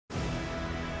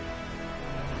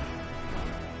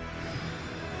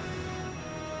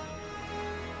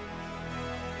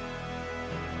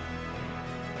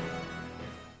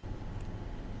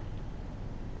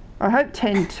I hope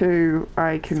 10-2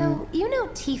 I can... So, you know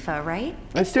Tifa, right?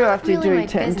 I still have to do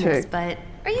 10-2. But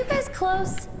are you guys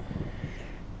close?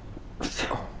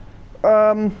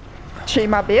 She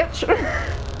my bitch?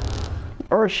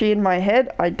 Or is she in my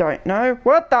head? I don't know.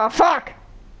 What the fuck?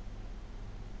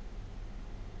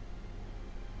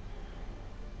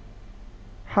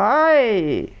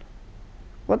 Hi!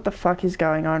 What the fuck is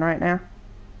going on right now?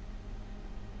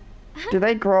 Do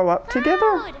they grow up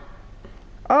together?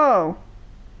 Oh.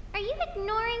 Are you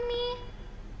ignoring me?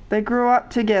 They grew up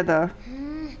together.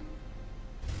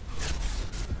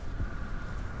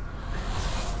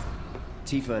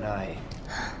 Tifa and I.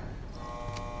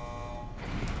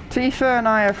 Tifa and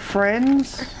I are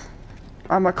friends.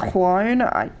 I'm a clone.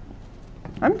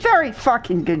 I'm very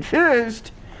fucking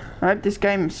confused. I hope this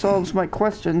game solves my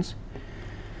questions.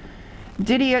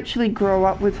 Did he actually grow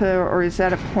up with her, or is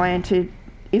that a planted...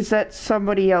 Is that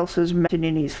somebody else's mention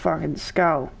in his fucking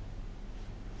skull?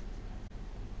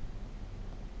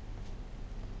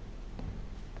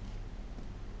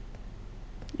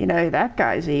 You know, that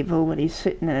guy's evil when he's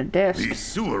sitting at a desk. These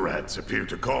sewer rats appear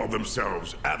to call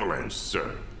themselves Avalanche,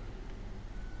 sir.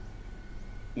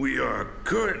 We are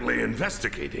currently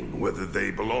investigating whether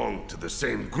they belong to the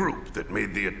same group that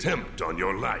made the attempt on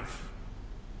your life.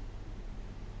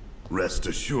 Rest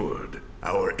assured,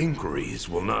 our inquiries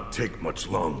will not take much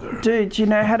longer. Dude, do you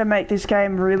know how to make this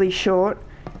game really short?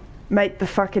 Make the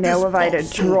fucking elevator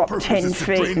drop 10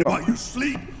 feet. While you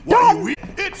sleep, while you eat,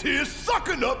 it's here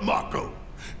sucking up Mako.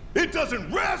 It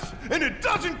doesn't rest, and it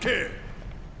doesn't care.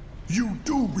 You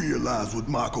do realize what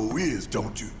Mako is,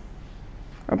 don't you?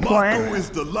 Mako is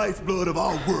the lifeblood of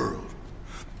our world.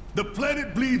 The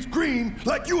planet bleeds green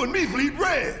like you and me bleed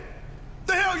red.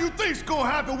 The hell you think's gonna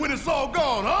happen when it's all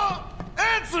gone, huh?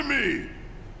 Answer me!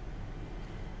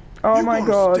 Oh my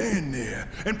God. You gonna stand there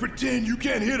and pretend you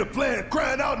can't hear the planet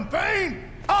crying out in pain?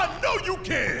 I know you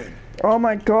can! Oh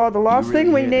my God, the last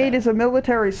thing we need is a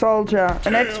military soldier,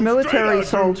 an ex-military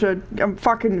soldier,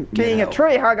 fucking being a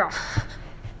tree hugger.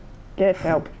 Get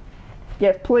help.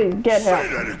 Yes, please, get help.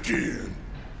 Say that again.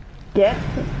 Get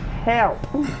help.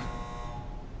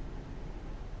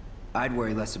 I'd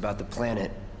worry less about the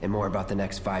planet and more about the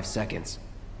next 5 seconds.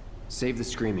 Save the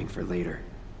screaming for later.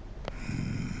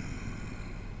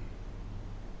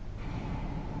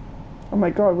 Oh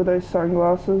my God, with those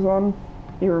sunglasses on,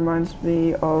 he reminds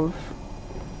me of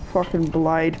fucking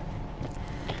Blade.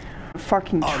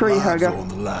 Fucking tree hugger. Our lives are on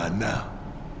the line now.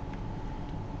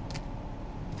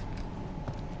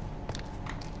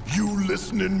 You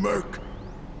listening, Merc?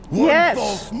 One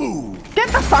false move. Get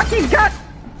the fucking gun!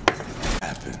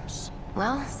 Happens.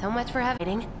 Well, so much for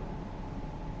having.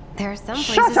 There are some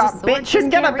places Shut up, a sword bitch, just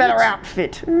and get a can't better reach.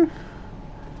 outfit.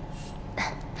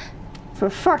 For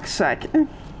fuck's sake.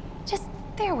 Just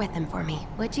bear with him for me,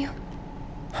 would you?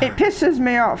 It pisses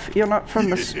me off. You're not from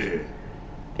the...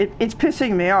 It's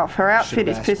pissing me off. Her outfit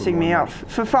is pissing me off.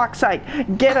 For fuck's sake,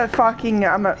 get a fucking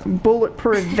a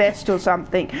bulletproof vest or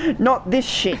something. Not this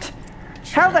shit.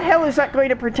 How the hell is that going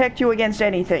to protect you against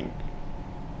anything?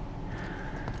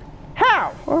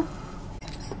 How?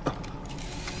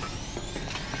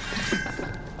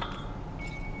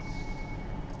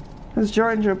 Has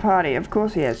joined your party. Of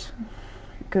course he has.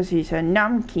 Because he's a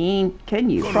numpkin. Can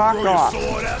you fuck off?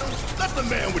 Sword at him? Let the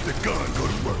man with the gun go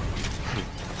to work.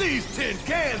 These tin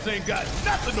cans ain't got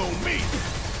nothing on me.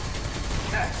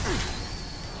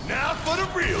 Now for the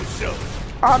real show.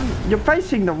 You're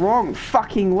facing the wrong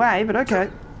fucking way, but okay.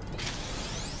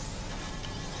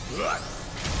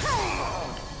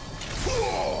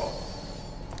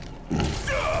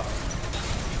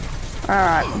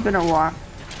 Alright, it's been a while.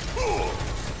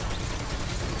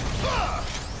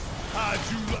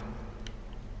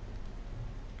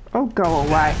 Oh, go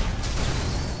away.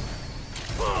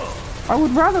 I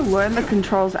would rather learn the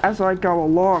controls as I go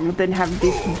along than have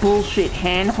this bullshit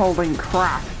hand-holding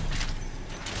crap.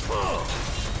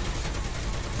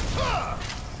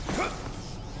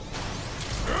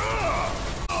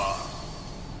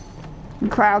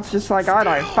 And Cloud's just like, I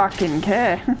don't fucking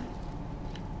care.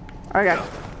 Okay.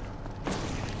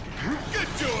 Get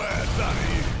your ass out of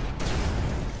here.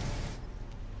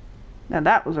 Now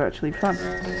that was actually fun.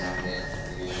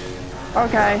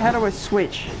 Okay, how do I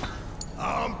switch?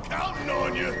 I'm counting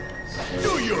on you.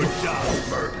 Do your job,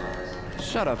 Merc.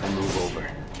 Shut up and move over.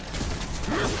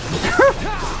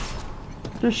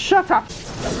 Just shut up.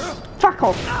 Fuck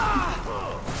off.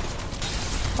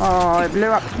 Oh, it blew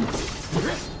up.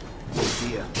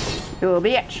 See ya. You'll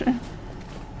be it. Here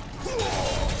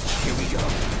we go.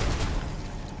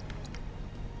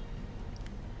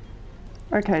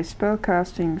 Okay,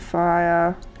 spellcasting,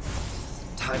 fire.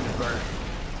 Time to burn.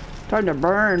 Time to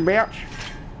burn, bitch.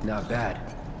 Not bad.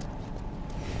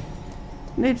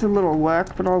 Needs a little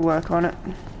work, but I'll work on it.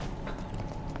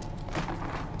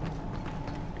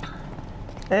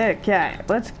 Okay,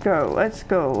 let's go, let's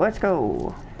go, let's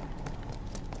go.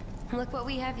 Look what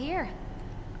we have here.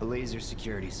 A laser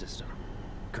security system.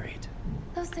 Great.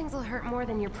 Those things will hurt more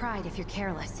than your pride if you're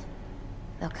careless.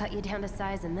 They'll cut you down to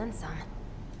size and then some.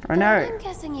 I know. I'm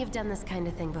guessing you've done this kind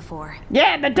of thing before.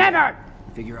 Yeah, the demo!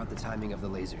 Figure out the timing of the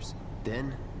lasers.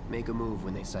 Then, make a move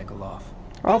when they cycle off.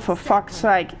 Oh, for fuck's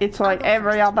sake. It's like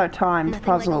every other timed Nothing like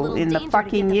a puzzle little in the danger to get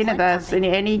fucking the blood universe in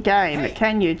pumping. any game. Hey.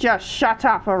 Can you just shut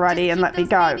up already and let me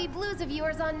go? Baby blues of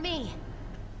yours on me.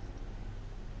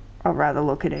 I'd rather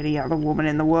look at any other woman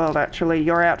in the world, actually.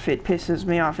 Your outfit pisses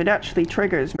me off. It actually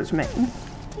triggers me.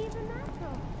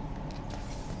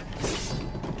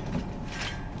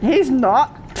 He's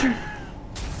not.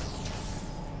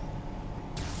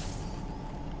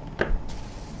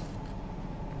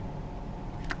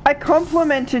 I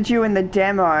complimented you in the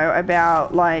demo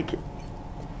about, like,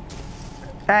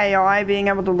 AI being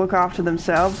able to look after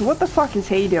themselves. What the fuck is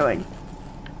he doing?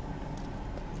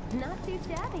 Not too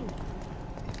shabby.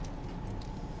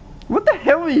 What the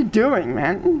hell are you doing,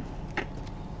 man?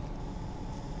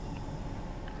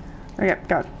 Okay,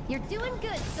 go. You're doing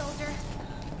good, soldier.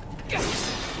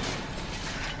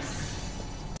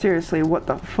 Seriously, what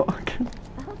the fuck? Okay,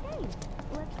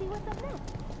 let's see what's up next.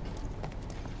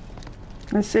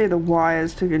 I see the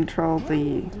wires to control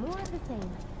the... More of the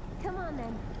same. Come on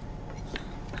then.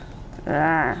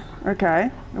 Ah,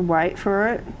 okay. Wait for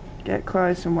it. Get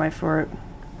close and wait for it.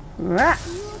 Ah.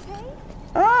 You okay?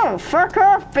 Oh, fuck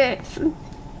off, bitch! Pay more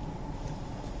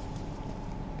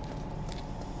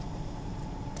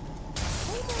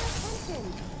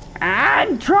attention.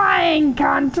 I'm trying,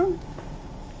 cunt!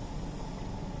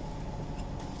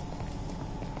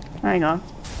 Hang on.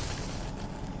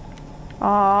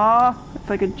 Aww,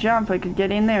 if I could jump, I could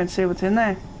get in there and see what's in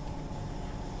there.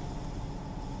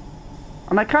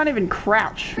 And I can't even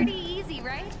crouch. Pretty easy,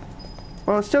 right?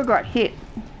 Well, I still got hit.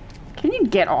 Can you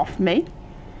get off me?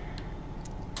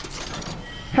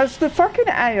 Has the fucking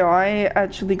AI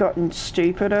actually gotten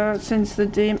stupider since the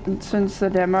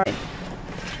demo?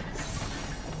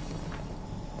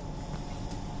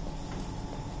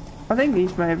 I think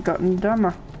these may have gotten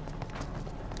dumber.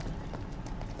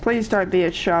 Please don't be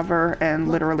a shover and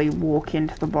literally walk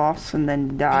into the boss and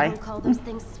then die. Don't call those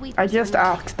things sweepers I just or not.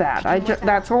 asked that. You can work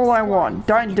That's out all I squad want. in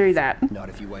Don't do seconds. that. Not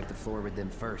if you wipe the floor with them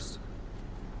first.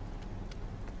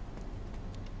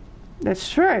 That's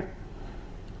true.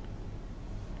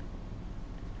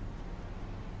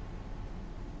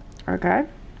 Okay.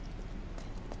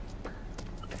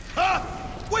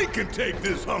 Ha! We can take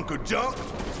this hunk of junk.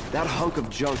 That hunk of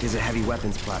junk is a heavy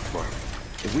weapons platform.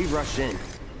 If we rush in,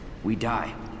 we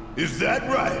die. Is that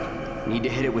right? Need to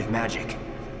hit it with magic.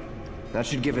 That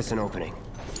should give us an opening.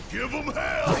 Give them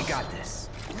hell. I got this.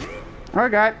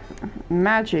 Okay.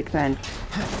 Magic then.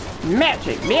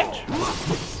 Magic, bitch!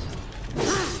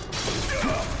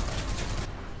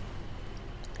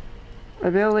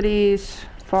 Abilities,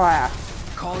 fire.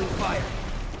 Calling fire.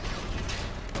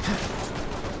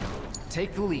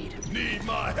 Take the lead. Need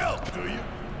my help, do you?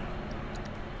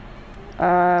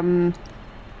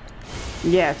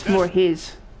 Yeah, it's more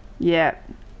his. Yeah.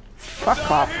 Fuck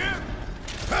Down off. here?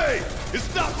 Hey,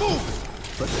 it's not moving.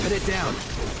 Let's pin it down.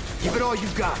 Give it all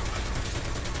you've got.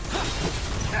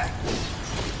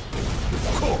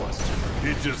 Of course.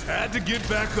 It just had to get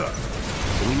back up.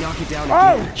 When we knock it down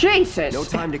Oh, again, Jesus! no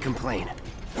time to complain.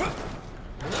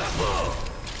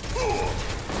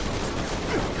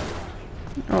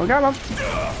 Oh, come on.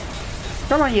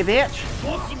 Come on, you bitch.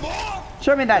 Want some more?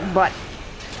 Show me that butt.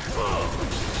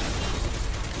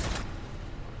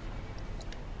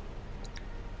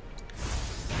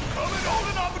 Come and hold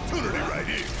an opportunity right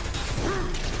here.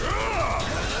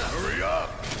 Hurry up.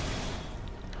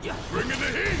 Bring in the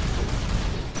heat.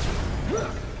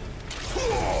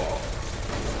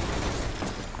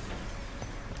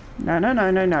 No, no, no,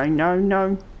 no, no, no,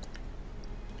 no.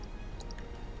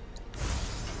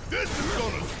 This is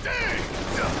gonna sting.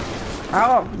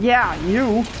 Oh, yeah,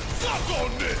 you. Suck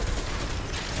on this.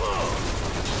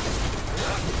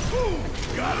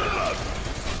 Got it up.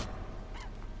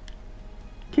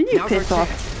 Can you Now's our piss off?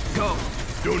 chance. Go.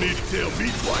 Don't need to tell me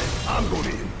twice. I'm gonna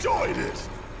enjoy this.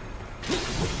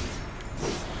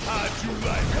 How'd you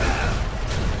like that?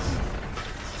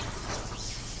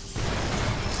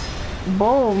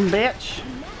 Boom, bitch.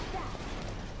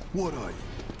 What are you,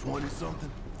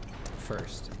 20-something?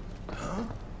 First. Huh?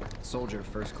 Soldier,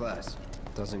 first class.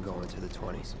 Doesn't go into the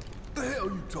 20s. The hell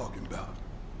you talking about?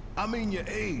 I mean your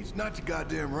age, not your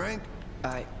goddamn rank.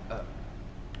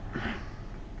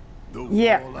 Though for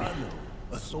Yeah. all I know,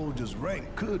 a soldier's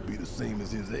rank could be the same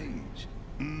as his age.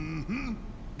 Mm-hmm.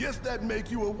 Guess that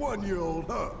make you a 1-year-old,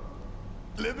 huh?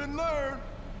 Live and learn.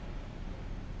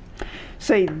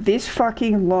 See, this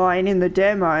fucking line in the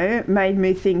demo made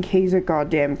me think he's a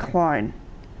goddamn clone.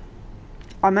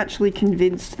 I'm actually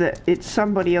convinced that it's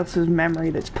somebody else's memory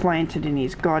that's planted in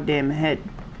his goddamn head.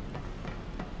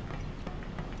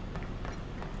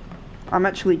 I'm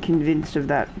actually convinced of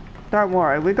that. Don't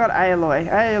worry, we got Aloy.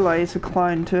 Aloy is a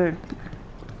clone too.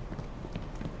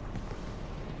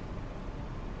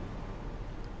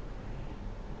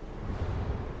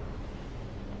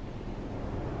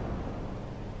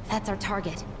 That's our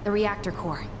target, the reactor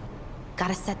core.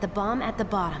 Gotta set the bomb at the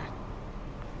bottom.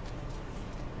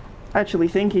 Actually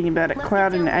thinking about it,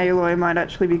 Cloud and Aloy might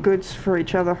actually be good for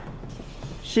each other.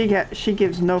 She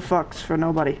gives no fucks for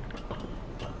nobody.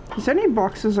 Is there any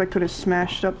boxes I could have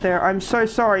smashed up there? I'm so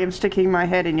sorry I'm sticking my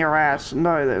head in your ass.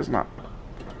 No, there's not.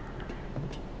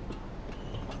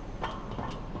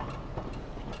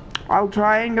 I'll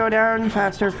try and go down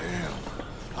faster. Damn,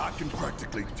 I can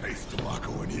practically taste the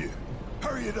Mako in here.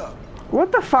 Hurry it up.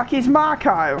 What the fuck is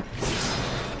Marco?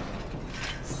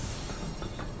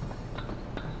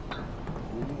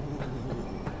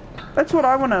 That's what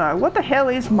I want to know. What the hell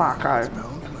is Marco?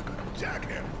 Smelling like a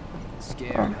jackhammer.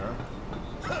 Scared,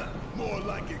 huh? More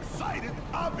like excited.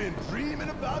 I've been dreaming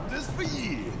about this for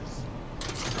years.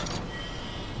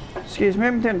 Excuse me,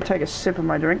 I'm going to take a sip of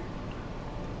my drink.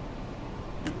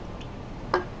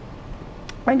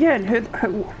 Again,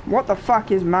 what the fuck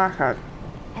is Marco?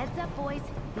 Heads up, boys.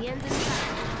 The end's in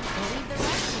sight. We'll leave the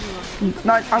rest to you.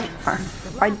 No,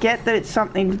 I get that it's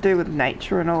something to do with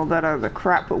nature and all that other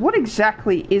crap, but what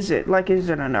exactly is it? Like, is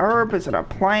it an herb? Is it a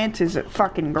plant? Is it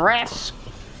fucking grass?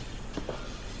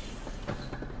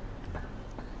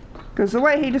 Because the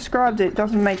way he described it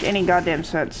doesn't make any goddamn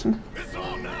sense. It's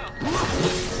on now.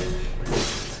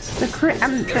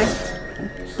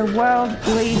 The world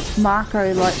bleeds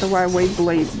Marco like the way we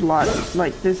bleed blood.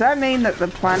 Like, does that mean that the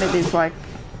planet is, like,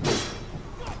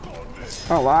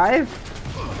 alive?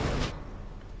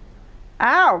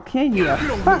 Ow, can you? You don't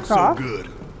look Fuck so off. good.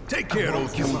 Take care of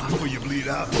those wounds before you bleed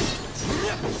out.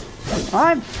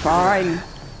 I'm fine.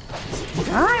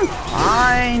 I'm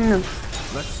fine.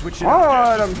 Let's switch it Oh,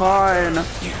 up. I'm fine.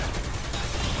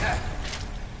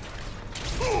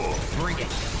 Bring it.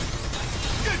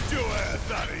 Get your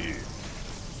ass out of here.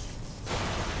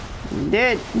 You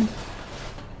did.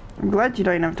 I'm glad you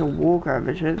don't have to walk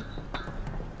over shit.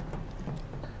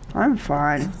 I'm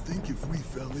fine. You think if we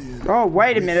fell in? Oh,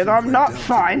 wait a we'd minute. sink I'm right not down to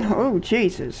fine. the bottom, Oh,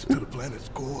 Jesus. to the planet's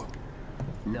core?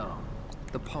 No,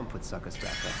 the pump would suck us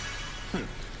back up.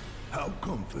 How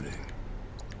comforting.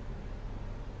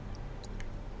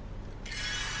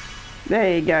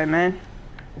 There you go, man.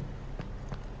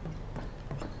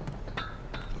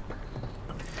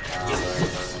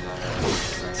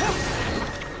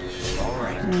 All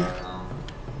right.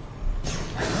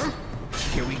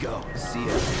 Here we go. See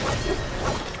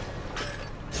ya.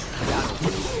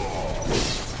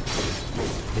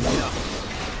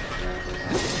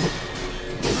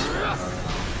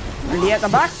 When you get the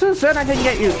boxes, then I can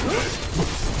get you.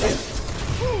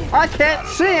 I can't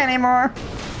see anymore.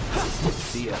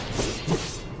 See ya.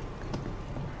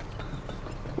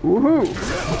 Woohoo.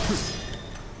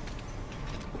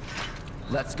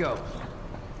 Let's go.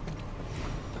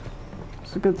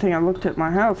 It's a good thing I looked at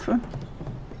my health. Huh?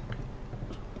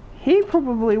 He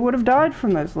probably would have died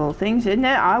from those little things, and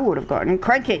then I would have gotten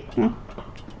cranky.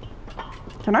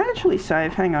 Can I actually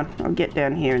save? Hang on, I'll get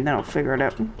down here and then I'll figure it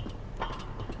out.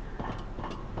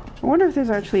 I wonder if there's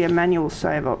actually a manual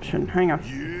save option. Hang on.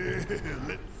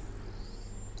 Yeah,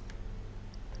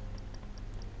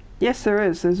 Yes, there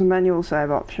is. There's a manual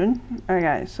save option.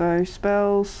 Okay, so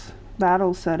spells,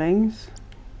 battle settings.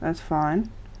 That's fine.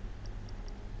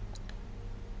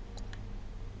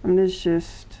 And there's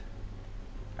just...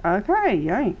 Okay,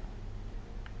 yay.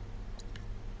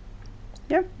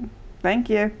 Yep, thank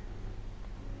you.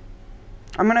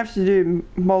 I'm gonna have to do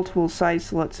multiple save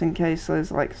slots in case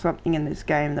there's like something in this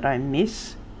game that I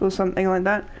miss or something like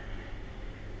that.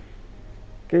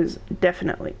 Because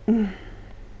definitely.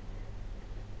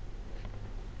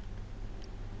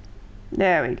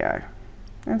 There we go.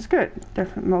 That's good.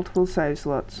 Definitely multiple save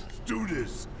slots. let's do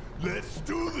this. Let's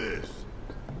do this.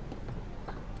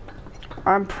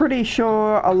 I'm pretty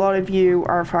sure a lot of you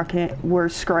are were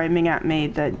screaming at me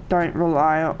that don't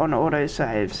rely on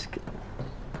autosaves.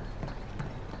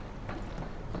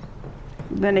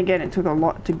 Then again, it took a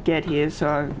lot to get here,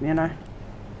 so, you know.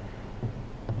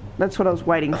 That's what I was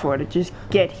waiting for, to just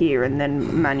get here and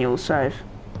then manual save.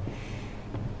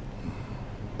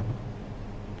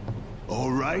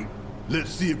 All right, Let's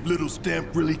see if little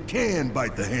Stamp really can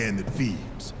bite the hand that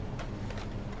feeds.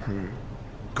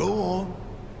 Go on.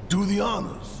 Do the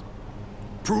honors.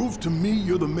 Prove to me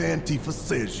you're the man Tifa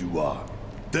says you are.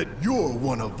 That you're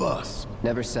one of us.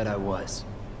 Never said I was.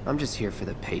 I'm just here for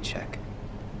the paycheck.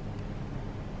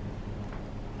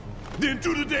 Then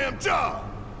do the damn job!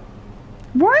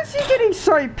 Why is he getting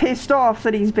so pissed off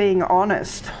that he's being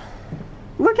honest?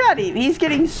 Look at him. He's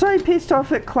getting so pissed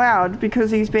off at Cloud because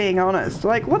he's being honest.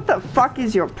 Like, what the fuck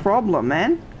is your problem,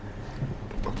 man?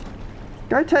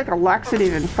 Go take a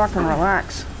laxative and fucking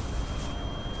relax.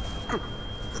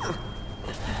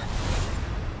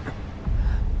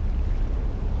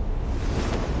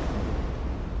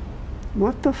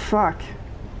 What the fuck?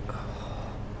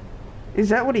 Is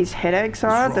that what his headaches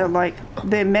are? They're like,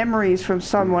 they're memories from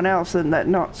someone else and they're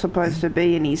not supposed to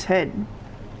be in his head.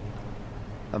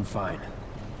 I'm fine.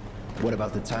 What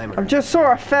about the timer? I just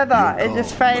saw a feather. It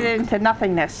just faded into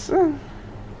nothingness.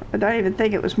 I don't even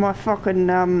think it was my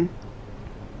fucking,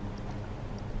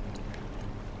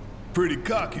 Pretty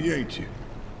cocky, ain't you?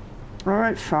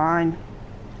 Alright, fine.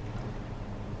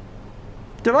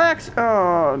 Did I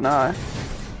oh, no.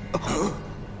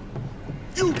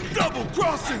 You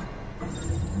double-crossing!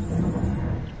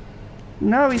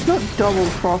 No, he's not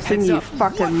double-crossing, you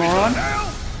fucking moron.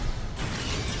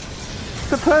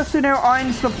 The person who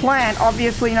owns the plant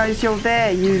obviously knows you're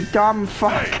there, you dumb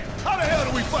fuck. Hey, how the hell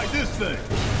do we fight this thing?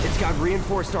 It's got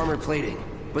reinforced armor plating,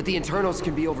 but the internals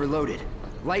can be overloaded.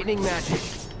 Lightning magic.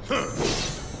 Huh.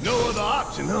 No other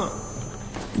option, huh?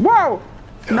 Whoa!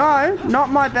 No, not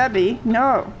my baby,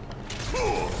 no.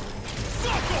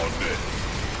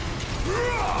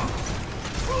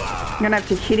 I'm gonna have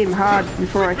to hit him hard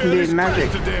before I can do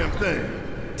magic. The damn thing.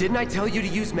 Didn't I tell you to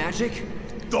use magic?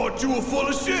 Thought you were full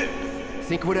of shit.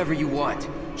 Think whatever you want.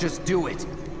 Just do it.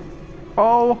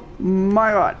 Oh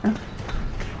my god.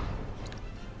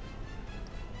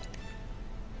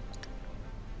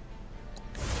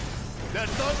 That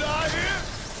thunder I hear?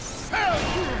 Hell!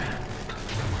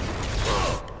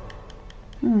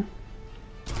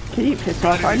 Can you piss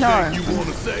off? I know. You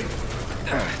wanna say?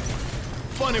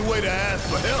 Funny way to ask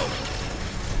for help.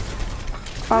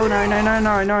 Oh no no no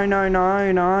no no no no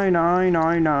no no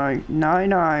no no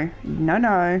no no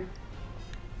no.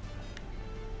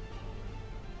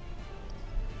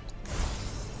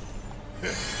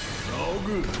 It's all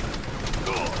good.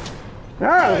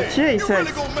 Oh Hey, Jesus! you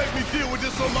really gonna make me deal with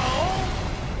this on my own?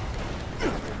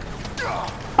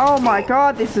 Oh my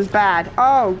god, this is bad.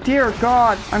 Oh dear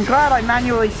god. I'm glad I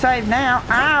manually saved now.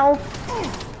 Ow!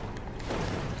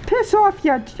 Piss off,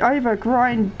 you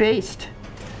overgrown beast.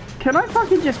 Can I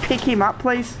fucking just pick him up,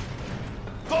 please?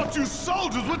 Thought you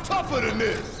soldiers were tougher than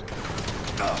this.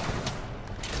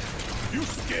 You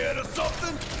scared of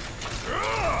something?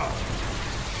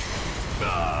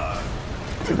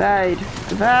 Evade.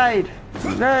 Evade.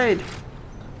 Evade.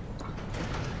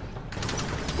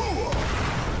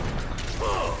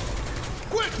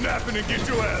 Quit napping and get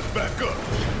your ass back up.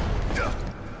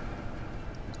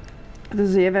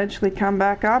 Does he eventually come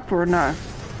back up or no?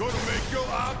 Gonna make your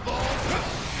eyeballs.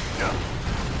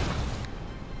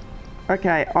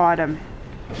 Okay, item.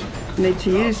 Need to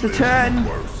use the turn.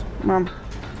 Mum.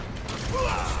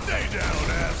 Stay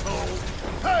down, asshole.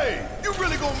 Hey, you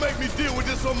really gonna make me deal with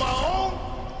this on my own?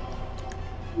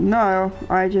 No,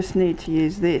 I just need to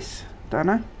use this, don't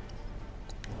I?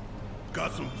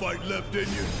 Got some fight left in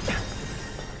you?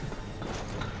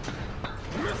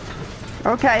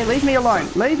 Okay, leave me alone.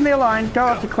 Leave me alone. Go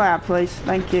up to Cloud, please.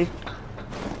 Thank you.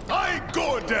 I ain't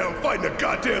going down fighting a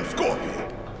goddamn scorpion.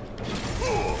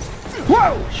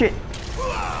 Whoa! Shit.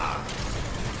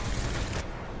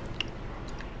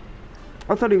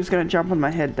 I thought he was going to jump on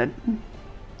my head then.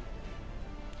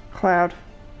 Cloud.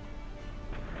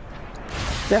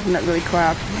 Definitely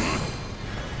Cloud.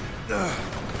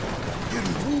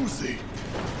 Getting woozy.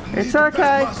 It's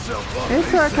okay.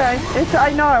 It's okay. It's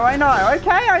I know.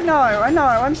 Okay, I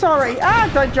know. I'm sorry. Ah,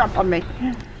 don't jump on me.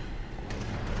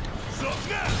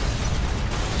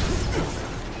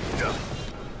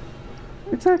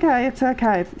 It's okay. It's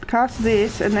okay. Cast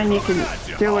this, and then you can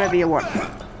do whatever you want.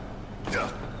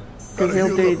 Because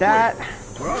he'll do that.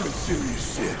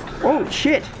 Oh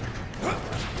shit!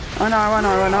 I know.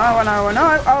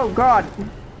 Oh god.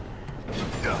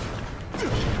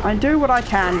 I do what I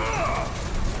can.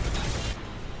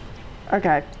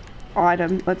 Okay.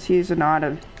 Item. Let's use an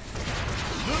item.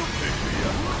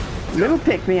 Little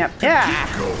pick me up. Yeah!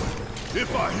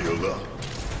 If I heal up.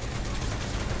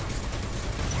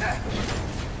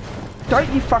 Don't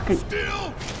you fucking...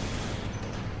 Still?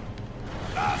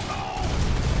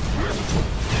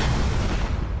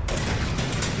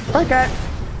 Okay.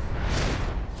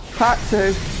 Part 2.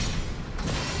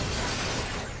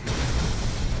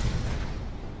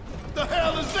 The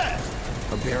hell is that?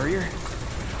 A barrier?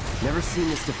 Never seen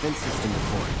this defense system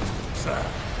before.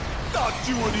 Thought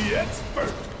you were the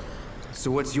expert.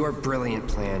 So what's your brilliant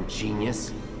plan,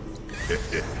 genius?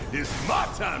 It's my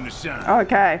time to shine.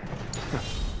 Okay.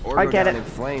 Or I go get down it. in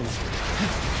flames.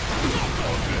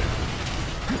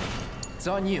 It's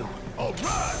on you. All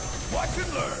right, watch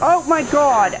and learn. Oh my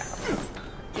god.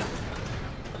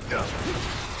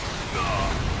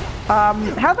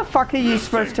 How the fuck are you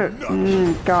supposed to...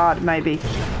 God, maybe.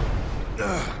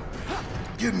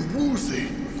 Getting woozy.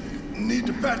 Need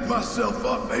to patch myself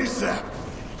up ASAP.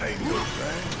 Ain't no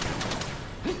thing.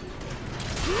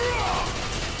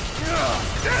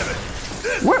 Damn it!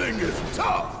 This What? thing is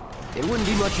tough. It wouldn't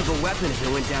be much of a weapon if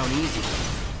it went down easy.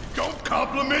 Don't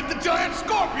compliment the giant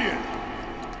scorpion.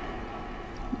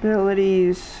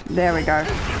 Abilities. There we go.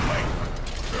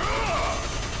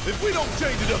 If we don't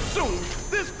change it up soon,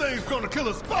 this thing's gonna kill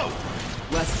us both.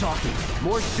 Less talking,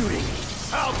 more shooting.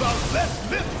 How about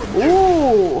less lift from you?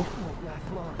 Ooh.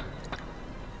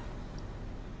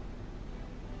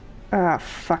 Ah,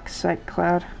 fuck's sake,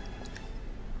 Cloud.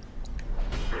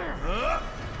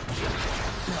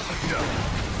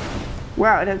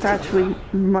 Wow, that's actually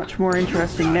much more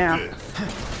interesting now.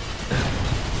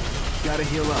 Gotta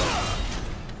heal up.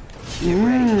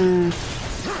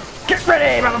 Get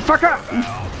ready, motherfucker!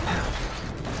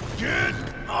 Get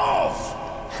off!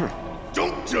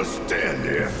 Don't just stand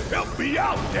there. Help me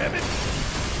out, damn it!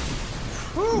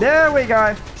 There we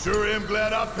go. Sure am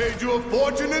glad I paid you a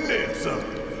fortune and then some.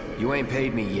 You ain't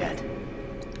paid me yet.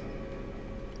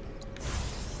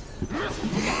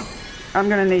 I'm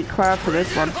gonna need Cloud for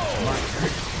this one.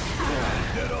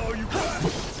 That all you got?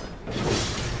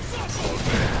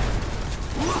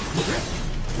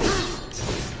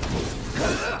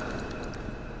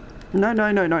 No,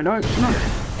 no, no, no, no, no.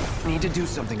 Need to do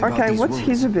something about Okay, these what's wounds.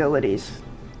 his abilities?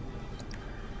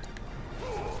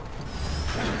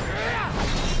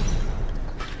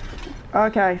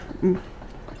 Okay,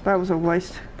 that was a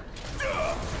waste.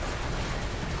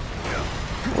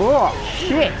 Oh,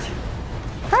 shit!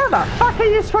 How the fuck are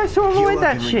you supposed to avoid Heal up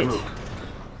that and shit? regroup.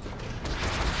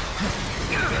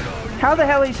 How the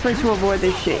hell are you supposed to avoid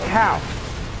this shit? How?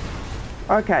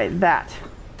 Okay, that.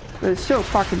 But it still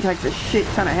fucking takes a shit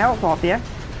ton of health off you.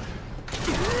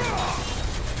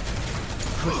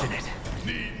 Pushing it.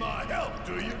 Need my help,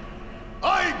 do you?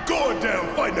 I ain't going down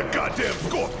fighting a goddamn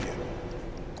scorpion.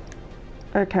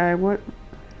 Okay, what?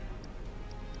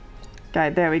 Okay,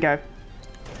 there we go. Up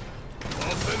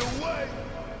and away.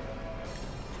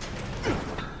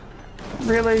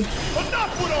 Really?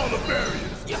 Enough with all the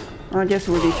barriers. I guess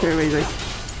it would be too easy.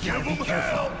 Give them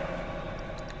hell.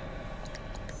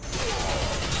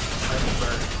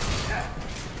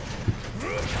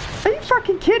 Are you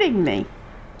fucking kidding me?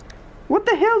 What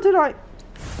the hell did I...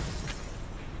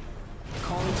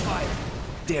 Calling fire.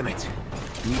 Damn it.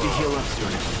 Need to heal up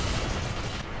sooner.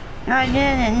 Oh,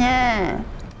 no.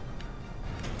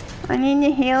 I need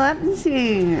to heal up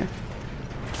soon.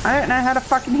 I don't know how to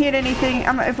fucking hit anything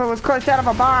if it was close out of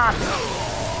a box.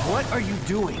 What are you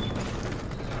doing?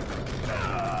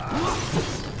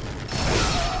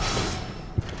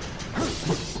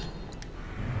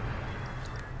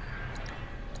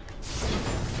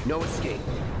 No escape.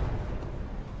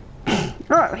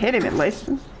 Oh, hit him at least.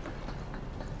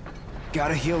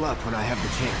 Gotta heal up when I have the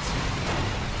chance.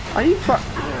 Are you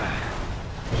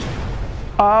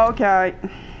Okay.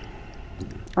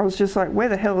 I was just like, where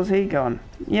the hell is he gone?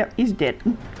 Yep, he's dead.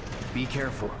 Be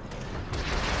careful.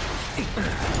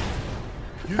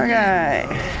 Okay.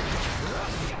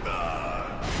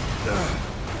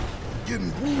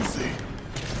 Getting woozy.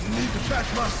 Need to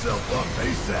patch myself up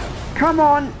ASAP. Come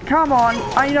on, come on.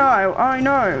 I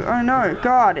know.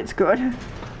 God, it's good.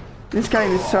 This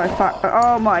game is so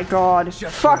oh my god.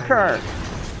 Fucker.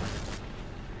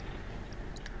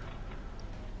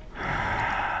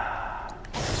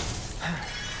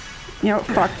 You know what,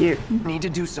 fuck you. Need to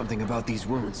do something about these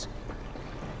wounds.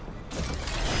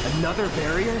 Another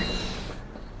barrier?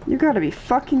 You gotta be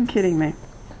fucking kidding me.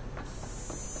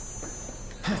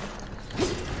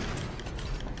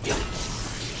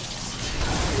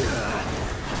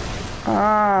 Oh,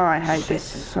 I hate this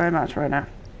so much right now.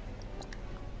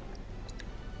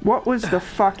 What was the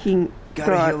fucking...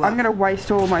 Gotta God, heal up. I'm gonna waste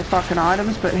all my fucking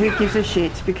items, but who gives a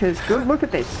shit? Because, good, look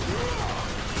at this.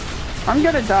 I'm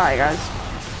gonna die, guys.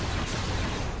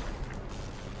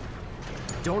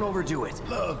 Don't overdo it.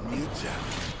 Love me, Jack.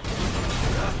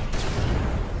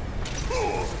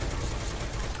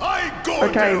 I ain't going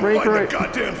Okay, down fighting regroup. a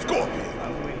goddamn scorpion.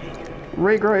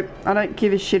 Regroup. I don't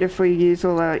give a shit if we use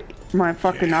all our my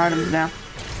fucking items now.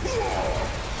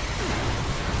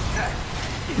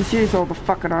 Just use all the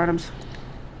fucking items.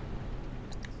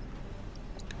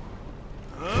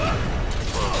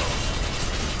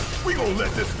 We gonna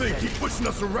let this thing keep pushing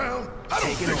us around? I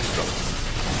don't think so.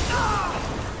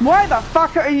 Why the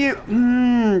fuck are you?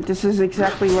 This is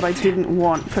exactly what I didn't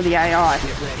want for the AI.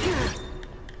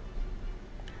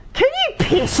 Can you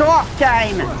piss off,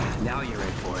 game? Now you're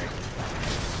in for it.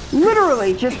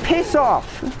 Literally, just piss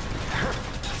off.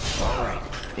 All right,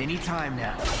 any time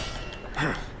now.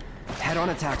 Head-on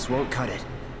attacks won't cut it.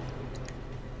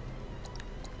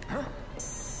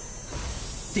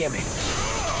 Damn it.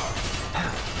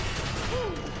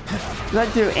 Does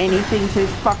that do anything to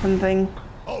this fucking thing?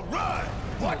 All right,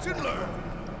 watch and learn.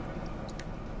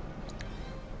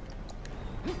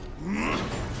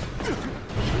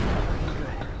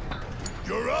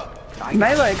 You're up.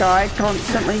 Melee guy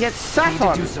constantly gets sat I need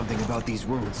on. to do something about these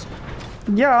wounds.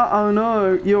 Yeah, I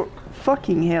know. You're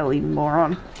fucking hell, you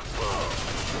moron.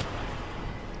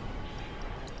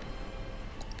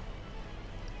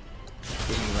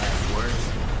 Any last words?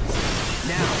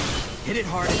 Now, hit it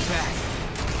hard and fast.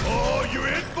 Oh, you're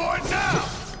in for it now.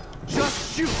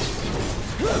 Just shoot.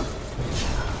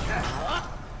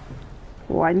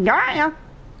 One guy.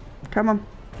 Come on.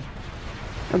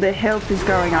 Oh, their health is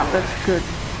going up. That's good.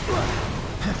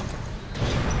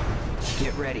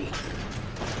 Get ready.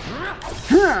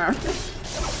 Huh.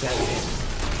 That's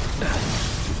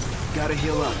it. Gotta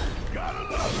heal up.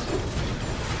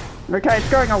 Okay, it's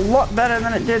going a lot better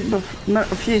than it did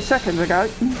a few seconds ago.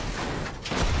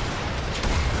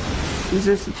 Is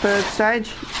this the third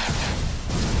stage?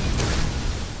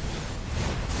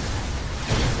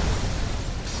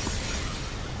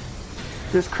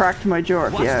 Just cracked my jaw.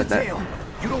 Watch Yeah, the that. tail.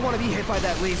 You don't want to be hit by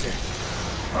that laser.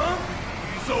 Huh?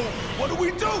 So, what do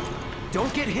we do?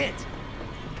 Don't get hit.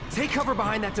 Take cover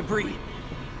behind that debris.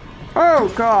 Oh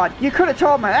god, you could have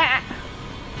told me that.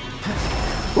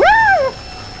 Woo!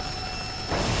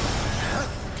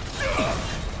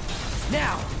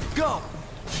 Now, go.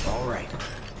 All right.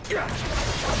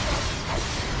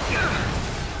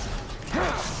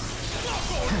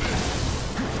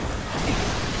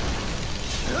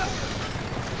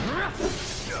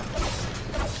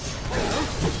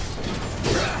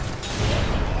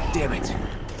 Damn it.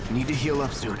 Need to heal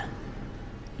up soon.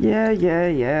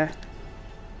 Yeah.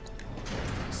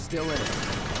 Still in it.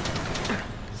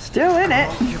 Still in it.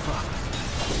 Don't give up.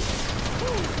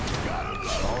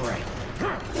 All right.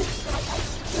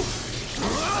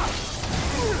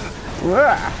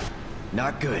 Wah.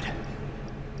 Not good.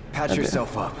 Patch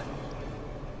yourself up.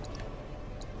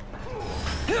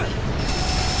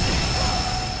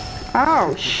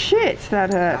 Oh shit,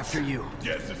 that hurts. After you.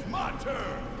 Yes, it's my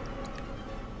turn.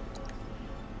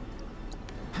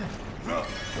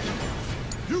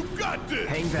 You got this.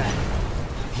 Hang back.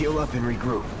 Heal up and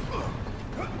regroup.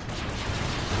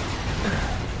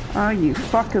 Oh, you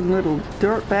fucking little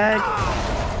dirtbag.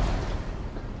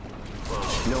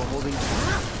 No holding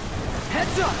back.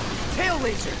 Heads up! Tail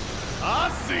laser! I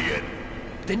see it.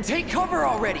 Then take cover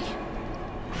already!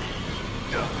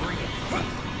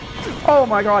 Oh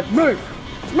my god, move!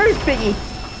 Move, Biggie!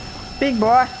 Big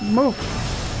boy, move.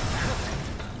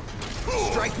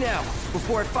 Strike now,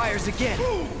 before it fires again.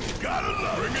 Ooh, gotta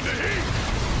love bringing the heat.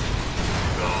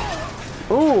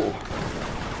 Ooh.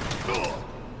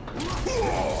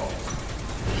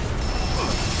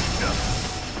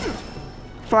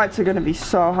 Fights are gonna be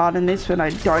so hard in this one, I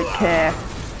don't care.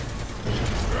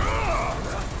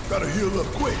 Gotta heal up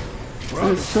quick.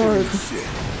 I'm sorry.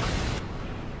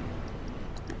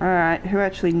 Alright, who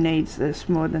actually needs this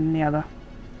more than the other?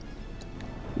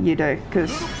 You do,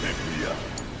 because...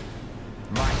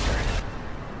 My turn.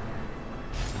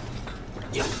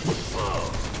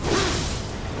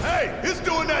 Hey, it's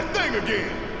doing that thing again.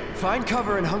 Find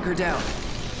cover and hunker down.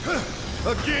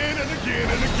 Again and again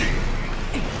and again.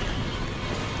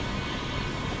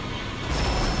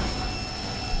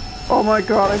 Oh my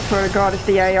god, I swear to god, if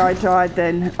the AI died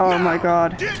then... Oh my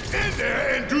god. Get in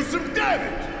there and do some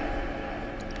damage.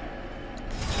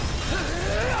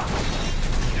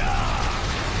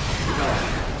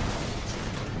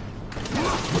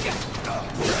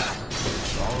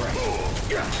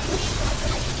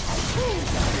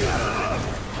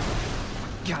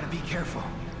 Gotta be careful.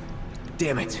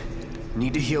 Damn it.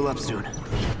 Need to heal up soon.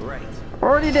 Right.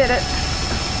 Already did it.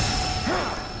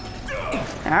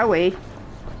 Owie.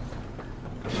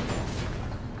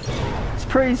 It's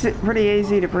pretty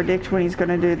easy to predict when he's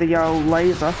gonna do the old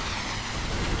laser.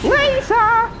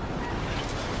 Laser!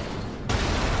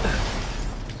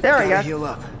 There we go. Heal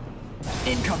up.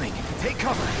 Incoming. Take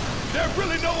cover. There's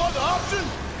really no other option?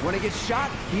 Wanna get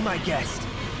shot? Be my guest.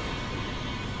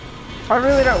 I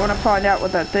really don't want to find out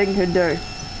what that thing can do.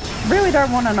 Really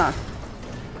don't want to know.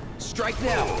 Strike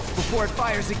now, before it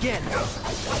fires again.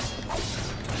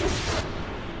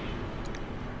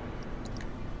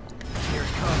 Here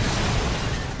it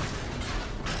comes.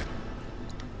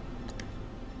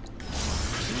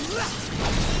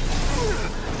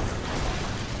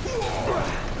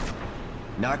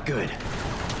 Not good.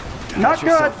 Not Patch good.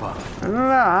 yourself up.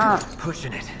 Ah,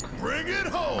 Pushing it. Bring it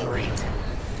home. Great.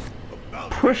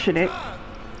 pushing it.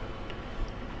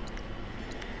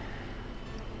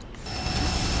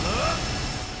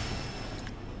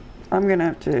 I'm gonna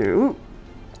have to. Ooh,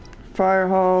 fire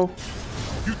hole.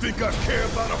 You think I care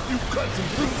about a few cuts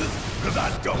and bruises? Because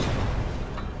I don't.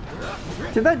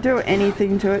 Did that do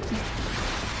anything to it?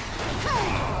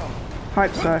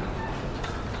 Hope so.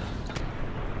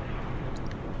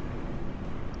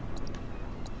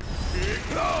 Here it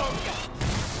comes.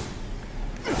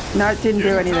 No, it didn't do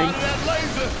Getting anything. tired of that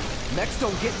laser? Next,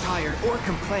 don't get tired or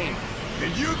complain.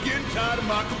 And you're getting tired of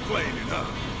my complaining, huh?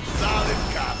 Solid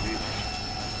copy.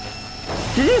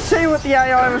 Did you see what the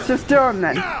AI was just doing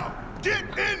then? Now, get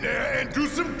in there and do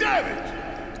some damage.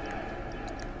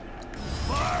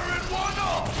 Firing one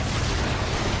off.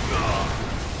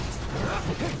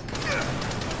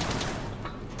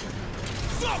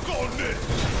 Suck on this.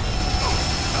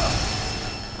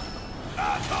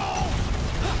 Asshole.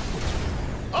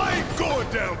 I ain't going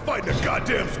down fighting a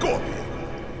goddamn scorpion.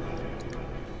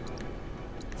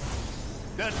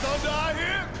 That thunder I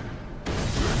hear?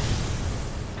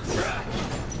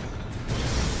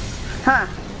 Huh.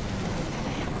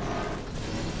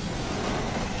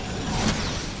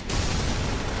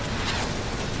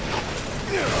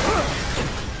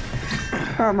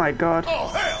 Oh my god. Oh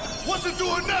hell! What's it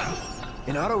doing now?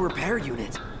 An auto repair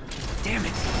unit. Damn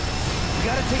it. We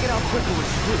gotta take it out quicker with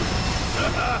screw.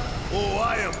 Oh,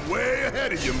 I am way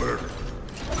ahead of you, Murder.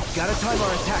 Gotta time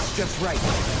our attacks just right.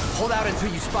 Hold out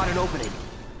until you spot an opening.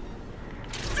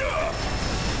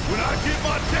 When I get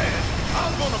my chance,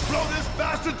 I'm gonna blow this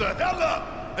bastard the hell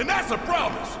up! And that's a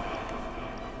promise!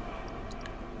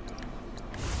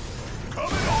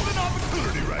 Coming on an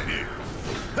opportunity right here.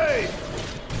 Hey,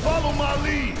 follow my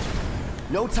lead.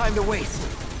 No time to waste.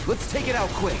 Let's take it out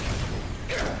quick.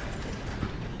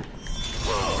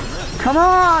 Come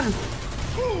on!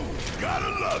 Ooh, gotta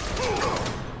love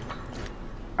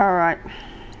it. Alright.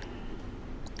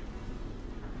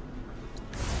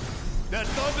 That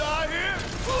thunder I hear?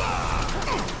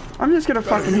 I'm just gonna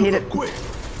fucking hit it. Quick,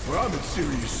 or I'm in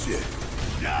serious shit.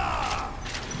 Yeah.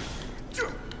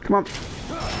 Come on.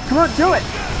 Come on, do it!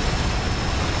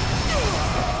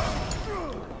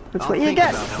 That's what you think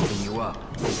get. about helping you up.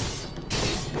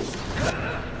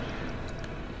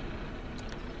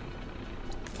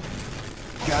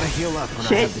 Gotta heal up when I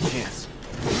Shit. have the chance.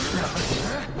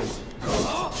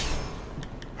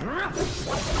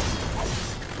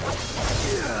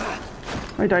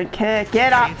 I don't care.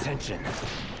 Get Pay up! attention.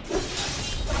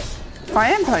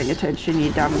 I am paying attention,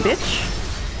 you dumb bitch.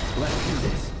 Let's do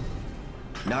this.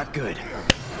 Not good.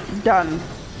 Done.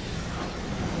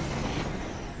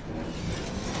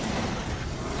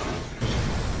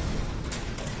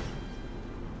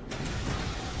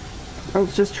 I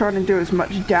was just trying to do as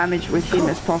much damage with him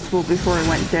as possible before he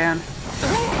went down.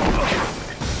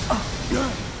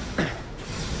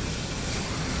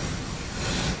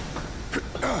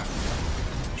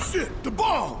 Shit, the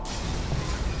bomb!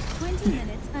 20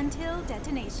 minutes until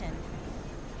detonation.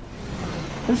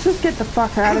 Let's just get the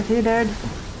fuck out of here, dude.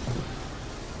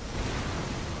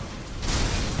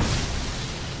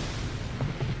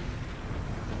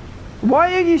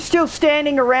 Why are you still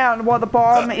standing around while the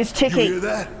bomb is You hear ticking?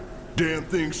 that? Damn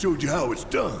thing showed you how it's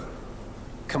done.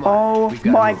 Come on. Oh we've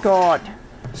gotta my move. god.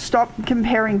 Stop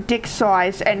comparing dick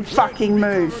size and fucking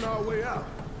move. Current our way out.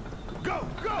 Go,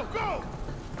 go, go!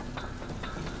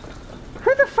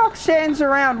 Who the fuck stands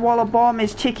around while a bomb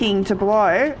is ticking to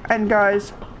blow and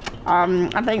goes,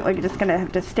 I think we're just gonna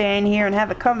have to stand here and have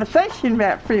a conversation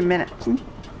about 3 minutes.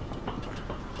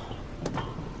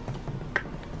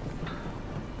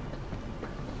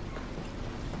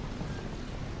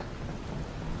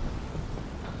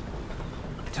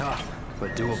 Tough,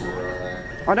 but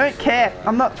doable. I don't care.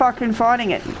 I'm not fucking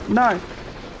fighting it. No.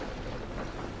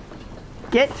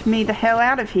 Get me the hell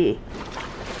out of here.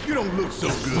 You don't look so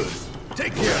good.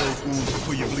 Take care of those wounds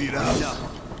before you bleed out.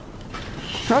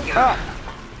 Shut up.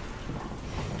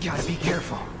 Gotta be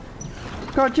careful.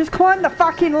 God, just climb the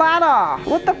fucking ladder.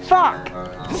 What the fuck?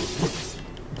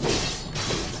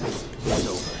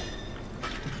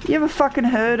 You ever fucking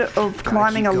heard of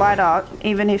climbing a keep ladder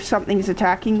even if something's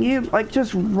attacking you? Like,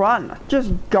 just run.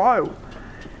 Just go.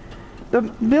 The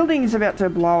building is about to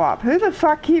blow up. Who the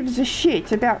fuck gives a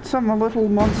shit about some little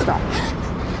monster?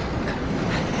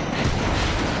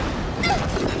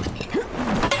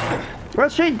 Well,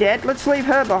 she's dead. Let's leave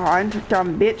her behind.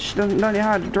 Dumb bitch. Doesn't know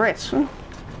how to dress. Dumb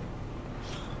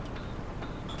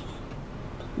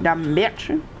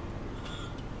bitch.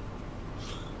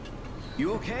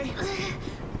 You okay?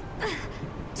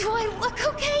 Do I look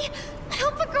okay?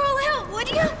 Help a girl out, would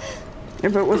you?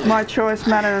 If it was my choice,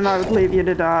 Madeline, I would leave you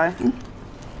to die.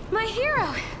 My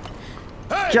hero.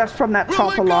 Hey, Just from that we'll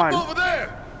top link up alone. over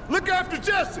there. Look after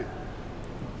Jesse.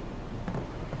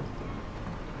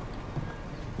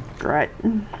 Great.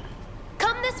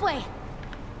 Come this way.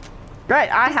 Great,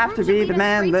 I This have route to should be lead the us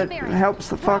man straight to that Barry. helps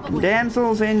the fucking Probably.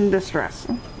 damsels in distress.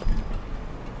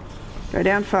 Go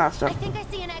down faster. I think I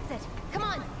see an exit. Come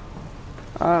on.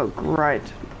 Oh, great.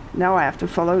 Now I have to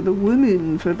follow the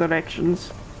women for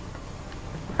directions.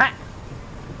 Ha!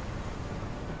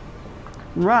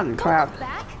 Run, Don't Cloud. look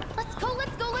back. Let's go,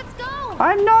 let's go, let's go.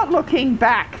 I'm not looking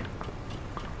back.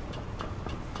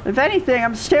 If anything,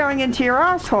 I'm staring into your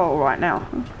asshole right now.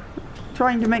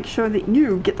 Trying to make sure that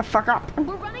you get the fuck up.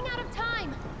 We're running out of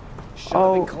time. Shove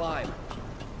Oh. and climb.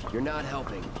 You're not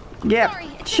helping. Yeah, Sorry.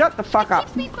 it shut the just- fuck it up.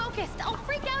 keeps me focused. I'll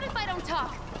freak out if I don't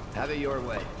talk. Have it your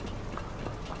way.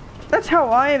 That's how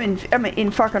I am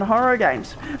in fucking horror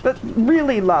games. But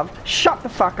really, love, shut the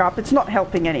fuck up. It's not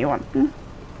helping anyone.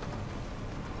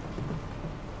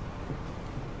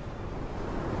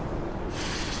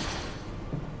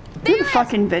 Who the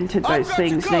fuck invented I've those got you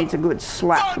things covered. needs a good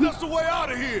slap. Find us a way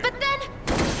out of here. But then,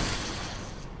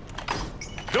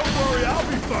 Don't worry, I'll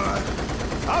be fine.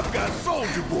 I've got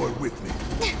Soldier Boy with me.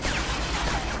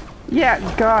 Yeah,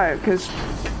 go, because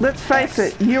let's face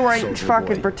it, you ain't Soldier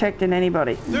fucking boy. protecting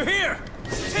anybody. They're here.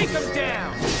 Take them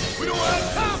down. We don't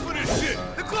have time for this shit.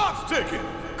 The clock's ticking.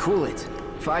 Cool it.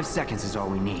 5 seconds is all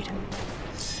we need.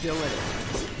 Still in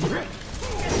it.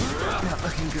 Not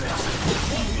looking good.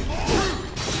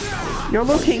 You're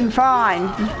looking fine.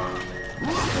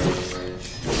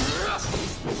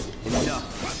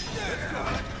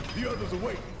 Enough. The others are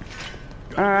waiting.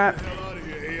 Alright, Get the hell out of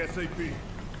here ASAP.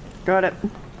 got it.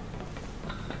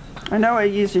 I know I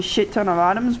used a shit ton of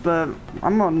items, but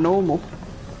I'm on normal.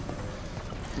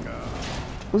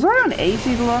 Was I on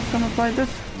easy the last time I played this?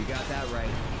 You got that right.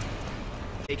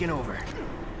 Taking over.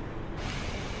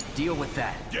 Deal with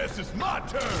that. Guess it's my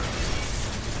turn.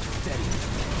 Steady.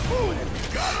 Ooh,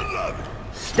 gotta love it.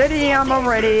 Steady on the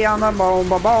ready on the boom,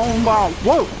 boom, boom, boom.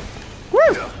 Whoa!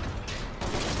 Woo!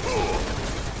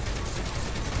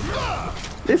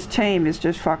 This team is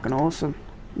just fucking awesome.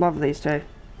 Love these two.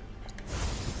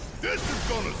 This is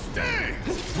gonna sting.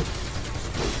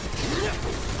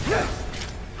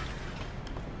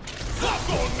 Suck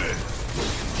on this.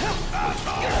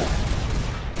 Asshole.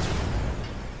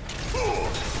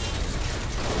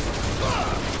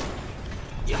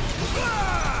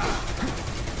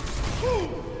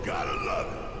 Ooh, gotta love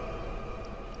it.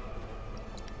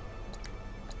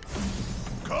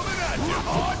 Coming at you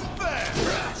hard and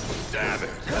fast. Damn it.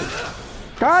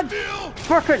 God Still.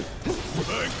 fucking...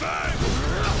 Bang, bang.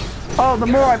 Oh, the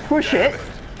more I push it,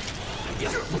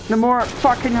 the more it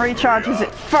fucking recharges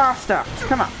it faster.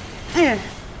 Come on.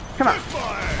 Come on.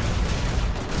 Fire.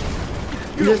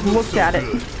 You just looked at it.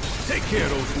 Good. Take care of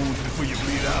those wounds before you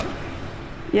bleed out.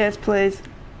 Yes, please.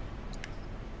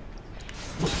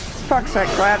 Fuck's sake,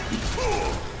 Cloud.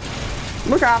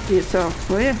 Look after yourself,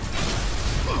 will you?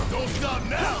 Don't stop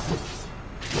now.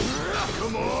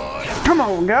 Come on. Come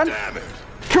on, God. Damn it.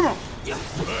 Come on.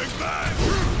 Bang, bang.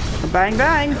 Bang,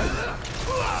 bang.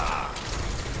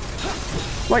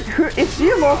 Like, who, if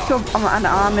you lost an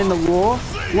arm in the war,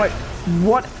 like,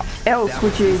 what else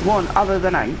would you want other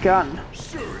than a gun?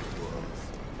 Sure it was.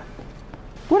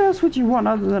 What else would you want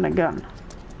other than a gun?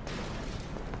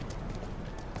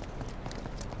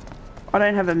 I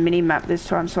don't have a mini-map this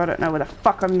time, so I don't know where the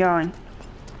fuck I'm going.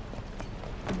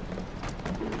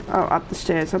 Oh, up the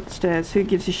stairs, up the stairs. Who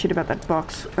gives a shit about that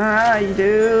box? Ah, you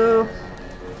do.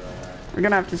 We're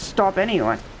gonna have to stop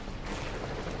anyway.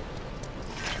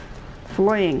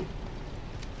 Fleeing.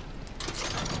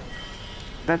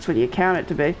 That's what you count it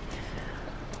to be.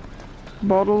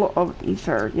 Bottle of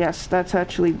ether. Yes, that's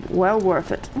actually well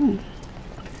worth it.